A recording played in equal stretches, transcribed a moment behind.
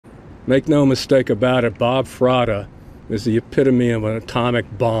Make no mistake about it, Bob Fratta is the epitome of an atomic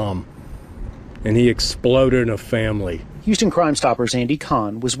bomb, and he exploded in a family. Houston Crime Stoppers' Andy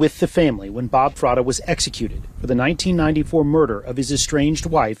Kahn was with the family when Bob Fratta was executed for the 1994 murder of his estranged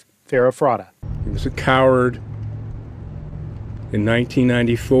wife, Farah Fratta. He was a coward in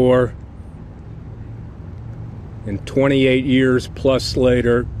 1994, and 28 years plus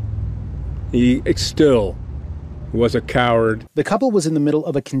later, he still was a coward. The couple was in the middle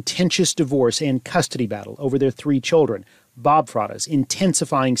of a contentious divorce and custody battle over their 3 children. Bob Fratta's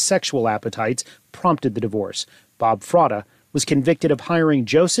intensifying sexual appetites prompted the divorce. Bob Fratta was convicted of hiring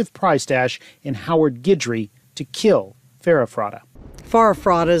Joseph Priestash and Howard Guidry to kill Farah Fratta. Farah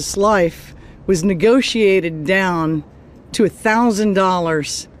Fratta's life was negotiated down to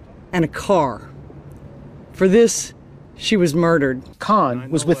 $1,000 and a car. For this, she was murdered. Kahn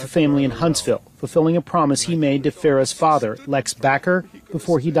was with the family in Huntsville, fulfilling a promise he made to Farah's father, Lex Baquer,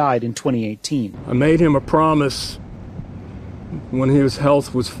 before he died in 2018. I made him a promise when his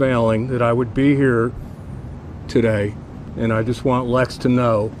health was failing that I would be here today, and I just want Lex to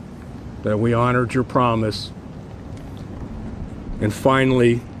know that we honored your promise, and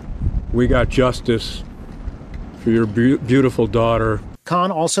finally we got justice for your beautiful daughter.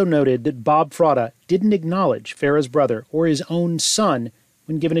 Kahn also noted that Bob Fratta didn't acknowledge Farah's brother or his own son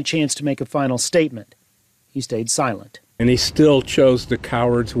when given a chance to make a final statement. He stayed silent. And he still chose the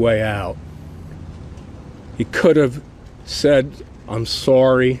coward's way out. He could have said, "I'm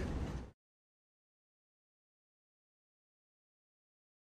sorry,"